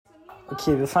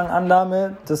Okay, wir fangen an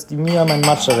damit, dass die Mia meinen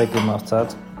Matcha weggemacht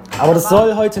hat. Aber das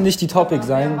soll heute nicht die Topic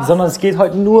sein, sondern es geht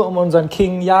heute nur um unseren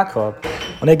King Jakop.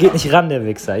 Und er geht nicht ran, der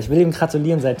Wichser. Ich will ihm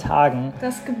gratulieren seit Tagen.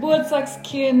 Das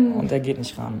Geburtstagskind. Und er geht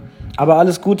nicht ran. Aber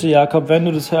alles Gute, Jakop, wenn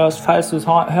du das hörst, falls du es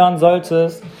hören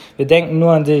solltest. Wir denken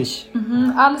nur an dich.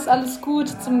 Alles gut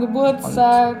zum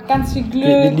Geburtstag. Und ganz viel Glück.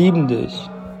 Wir lieben dich.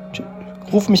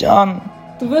 Ruf mich an.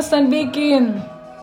 Du wirst deinen Weg gehen.